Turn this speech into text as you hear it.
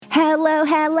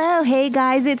Hello. Hey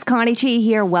guys, it's Connie Chi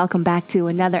here. Welcome back to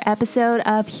another episode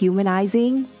of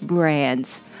Humanizing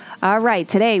Brands. All right,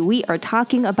 today we are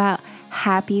talking about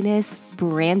happiness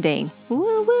branding.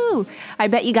 Woo woo. I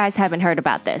bet you guys haven't heard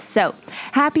about this. So,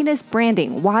 happiness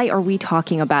branding, why are we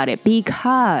talking about it?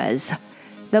 Because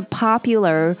the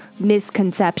popular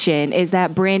misconception is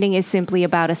that branding is simply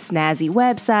about a snazzy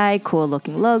website, cool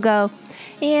looking logo,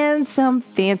 and some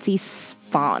fancy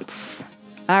fonts.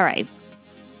 All right.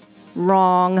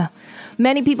 Wrong.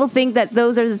 Many people think that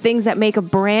those are the things that make a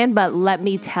brand, but let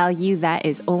me tell you, that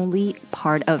is only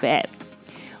part of it.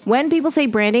 When people say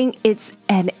branding, it's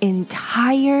an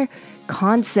entire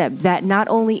concept that not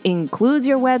only includes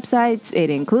your websites, it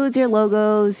includes your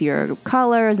logos, your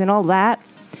colors, and all that.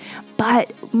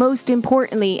 But most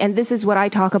importantly, and this is what I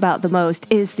talk about the most,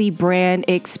 is the brand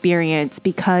experience,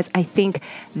 because I think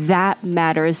that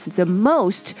matters the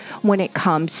most when it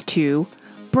comes to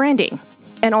branding.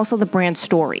 And also the brand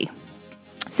story.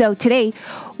 So today,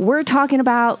 we're talking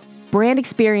about brand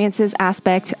experiences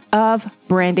aspect of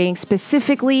branding,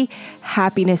 specifically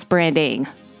happiness branding.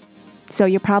 So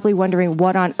you're probably wondering,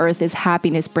 what on earth is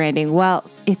happiness branding? Well,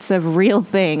 it's a real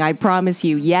thing, I promise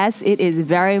you. Yes, it is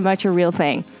very much a real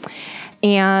thing.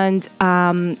 And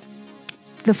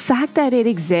the fact that it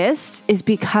exists is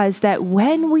because that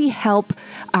when we help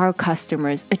our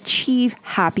customers achieve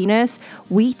happiness,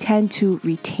 we tend to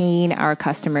retain our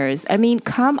customers. I mean,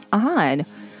 come on.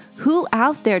 Who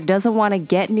out there doesn't want to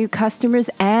get new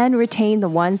customers and retain the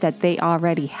ones that they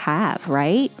already have,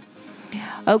 right?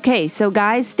 Okay, so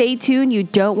guys, stay tuned. You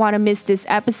don't want to miss this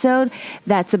episode.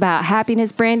 That's about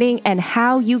happiness branding and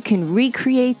how you can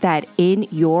recreate that in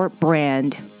your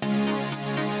brand.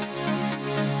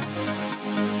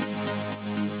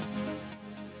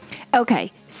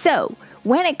 Okay, so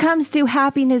when it comes to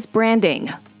happiness branding,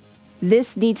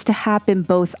 this needs to happen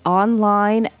both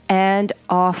online and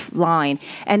offline.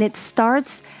 And it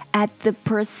starts at the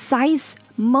precise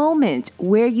moment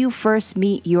where you first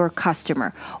meet your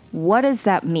customer. What does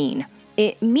that mean?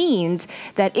 It means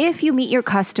that if you meet your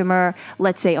customer,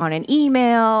 let's say on an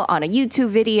email, on a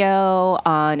YouTube video,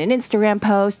 on an Instagram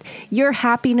post, your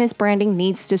happiness branding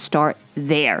needs to start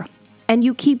there. And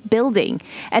you keep building.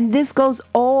 And this goes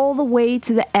all the way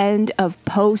to the end of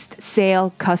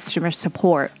post-sale customer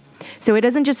support. So it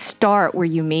doesn't just start where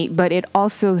you meet, but it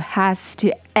also has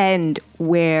to end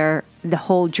where the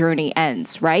whole journey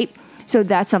ends, right? So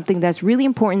that's something that's really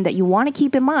important that you want to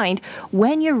keep in mind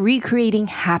when you're recreating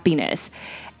happiness.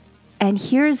 And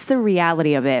here's the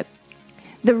reality of it.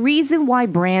 The reason why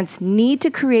brands need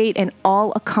to create an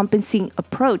all-encompassing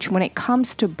approach when it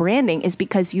comes to branding is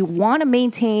because you want to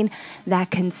maintain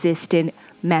that consistent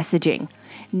messaging.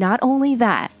 Not only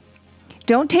that,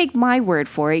 don't take my word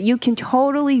for it. You can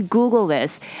totally Google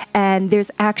this, and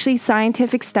there's actually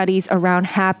scientific studies around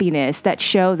happiness that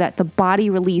show that the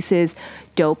body releases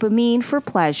dopamine for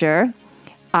pleasure,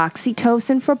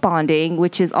 oxytocin for bonding,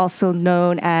 which is also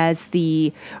known as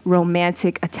the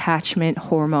romantic attachment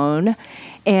hormone,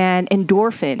 and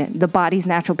endorphin, the body's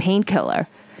natural painkiller.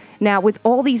 Now, with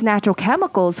all these natural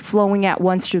chemicals flowing at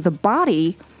once through the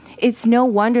body, it's no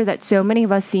wonder that so many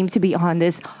of us seem to be on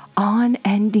this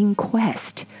unending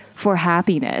quest for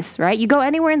happiness, right? You go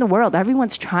anywhere in the world,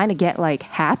 everyone's trying to get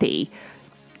happy.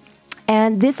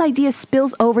 And this idea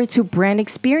spills over to brand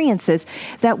experiences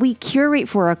that we curate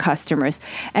for our customers.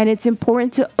 And it's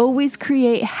important to always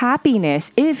create happiness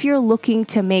if you're looking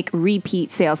to make repeat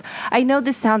sales. I know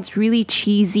this sounds really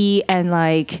cheesy and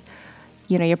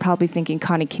you're probably thinking,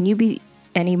 Connie, can you be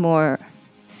any more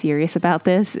serious about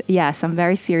this? Yes, I'm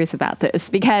very serious about this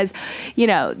because,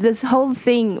 this whole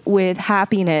thing with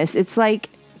happiness, it's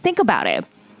think about it.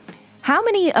 How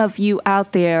many of you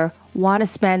out there want to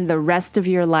spend the rest of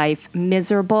your life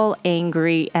miserable,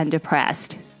 angry, and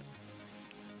depressed?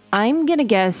 I'm going to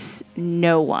guess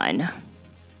no one,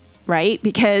 right?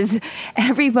 Because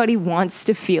everybody wants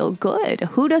to feel good.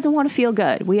 Who doesn't want to feel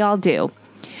good? We all do.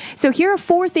 So here are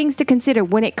 4 things to consider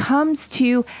when it comes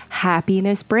to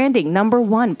happiness branding. Number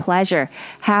 1, pleasure.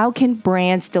 How can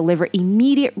brands deliver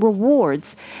immediate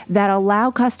rewards that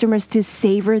allow customers to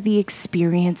savor the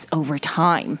experience over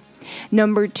time?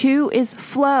 Number 2 is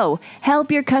flow.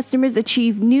 Help your customers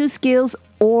achieve new skills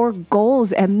or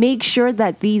goals and make sure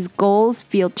that these goals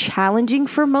feel challenging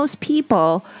for most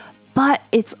people, but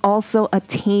it's also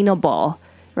attainable,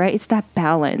 right? It's that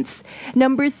balance.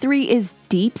 Number 3 is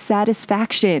deep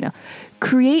satisfaction.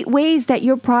 Create ways that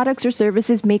your products or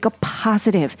services make a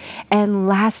positive and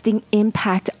lasting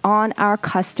impact on our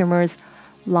customers'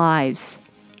 lives.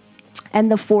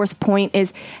 And the 4th point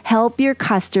is help your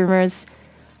customers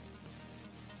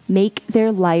make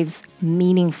their lives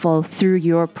meaningful through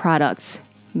your products.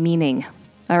 Meaning.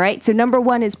 All right, so number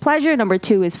 1 is pleasure, number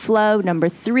 2 is flow, number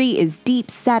 3 is deep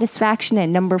satisfaction,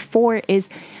 and number 4 is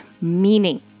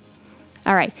meaning.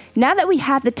 All right, now that we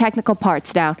have the technical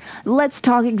parts down, let's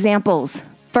talk examples.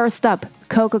 First up,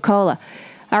 Coca-Cola.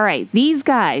 All right, these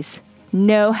guys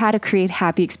know how to create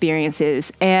happy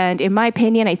experiences. And in my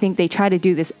opinion, I think they try to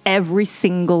do this every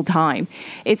single time.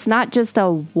 It's not just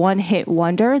a one-hit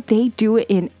wonder. They do it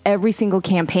in every single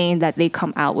campaign that they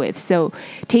come out with. So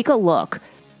take a look.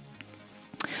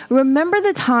 Remember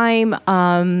the time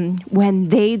when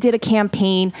they did a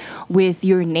campaign with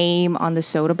your name on the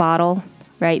soda bottle,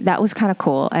 right? That was kind of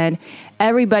cool. And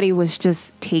everybody was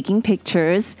just taking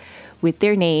pictures with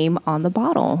their name on the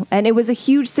bottle. And it was a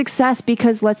huge success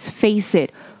because let's face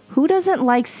it, who doesn't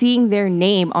like seeing their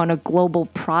name on a global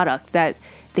product that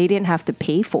they didn't have to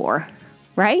pay for,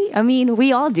 right? I mean,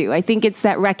 we all do. I think it's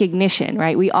that recognition,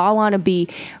 right? We all want to be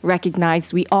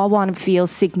recognized. We all want to feel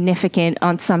significant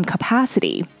on some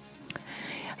capacity.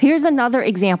 Here's another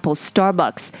example,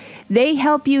 Starbucks. They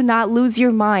help you not lose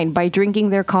your mind by drinking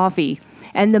their coffee.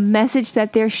 And the message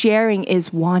that they're sharing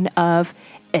is one of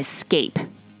escape.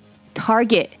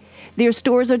 Target. Their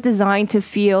stores are designed to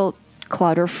feel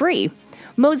clutter-free.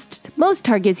 Most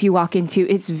Targets you walk into,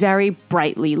 it's very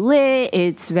brightly lit,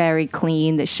 it's very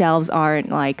clean, the shelves aren't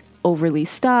like overly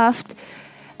stuffed.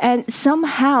 And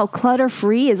somehow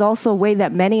clutter-free is also a way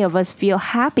that many of us feel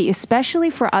happy, especially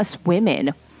for us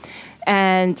women.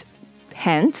 And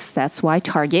hence, that's why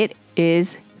Target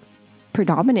is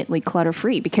predominantly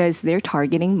clutter-free, because they're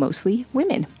targeting mostly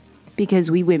women, because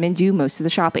we women do most of the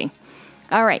shopping.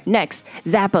 All right, next,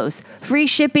 Zappos. Free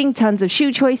shipping, tons of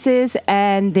shoe choices,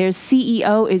 and their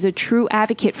CEO is a true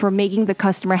advocate for making the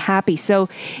customer happy. So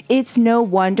it's no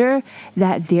wonder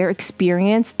that their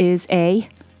experience is a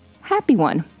happy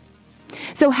one.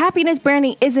 So happiness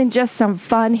branding isn't just some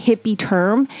fun hippie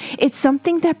term. It's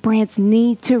something that brands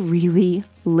need to really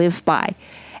live by.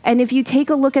 And if you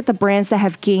take a look at the brands that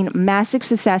have gained massive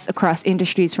success across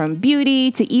industries from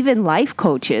beauty to even life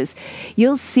coaches,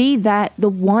 you'll see that the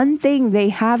one thing they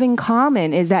have in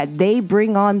common is that they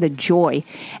bring on the joy,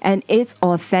 and it's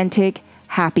authentic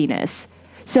happiness.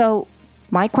 So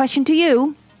my question to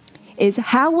you is,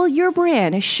 how will your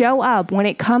brand show up when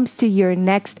it comes to your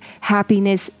next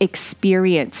happiness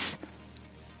experience?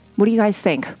 What do you guys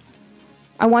think?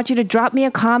 I want you to drop me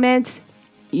a comment.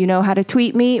 You know how to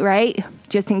tweet me, right?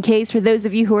 Just in case, for those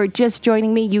of you who are just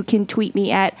joining me, you can tweet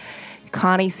me at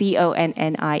Connie, CONNIE _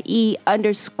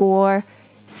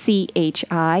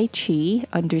 CHI,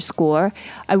 _.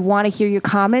 I want to hear your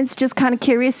comments. Just kind of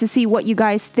curious to see what you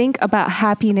guys think about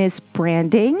happiness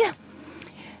branding.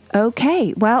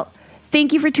 Okay, well,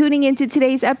 thank you for tuning into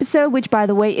today's episode, which, by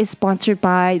the way, is sponsored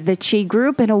by The Chi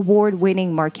Group, an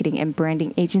award-winning marketing and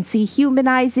branding agency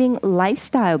humanizing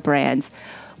lifestyle brands.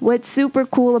 What's super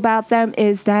cool about them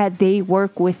is that they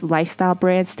work with lifestyle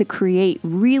brands to create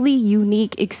really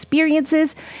unique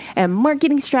experiences and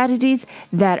marketing strategies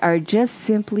that are just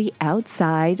simply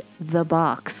outside the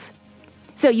box.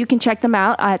 So you can check them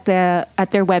out at their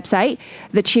website,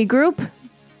 The Chi Group,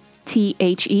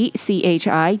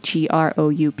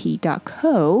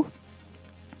 TheChigroup.co,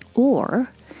 or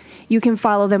you can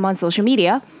follow them on social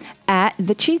media at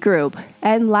The Chi Group.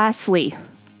 And lastly,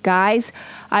 guys,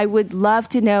 I would love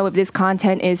to know if this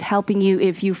content is helping you,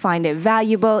 if you find it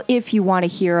valuable, if you want to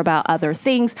hear about other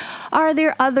things. Are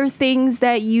there other things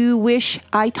that you wish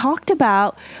I talked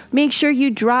about? Make sure you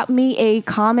drop me a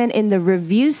comment in the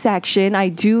review section. I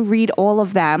do read all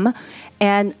of them.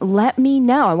 And let me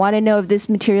know. I want to know if this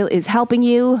material is helping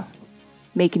you,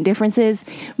 making differences,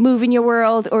 moving your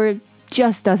world, or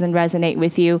just doesn't resonate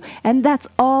with you. And that's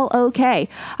all okay.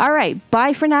 All right,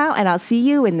 bye for now, and I'll see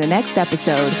you in the next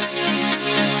episode.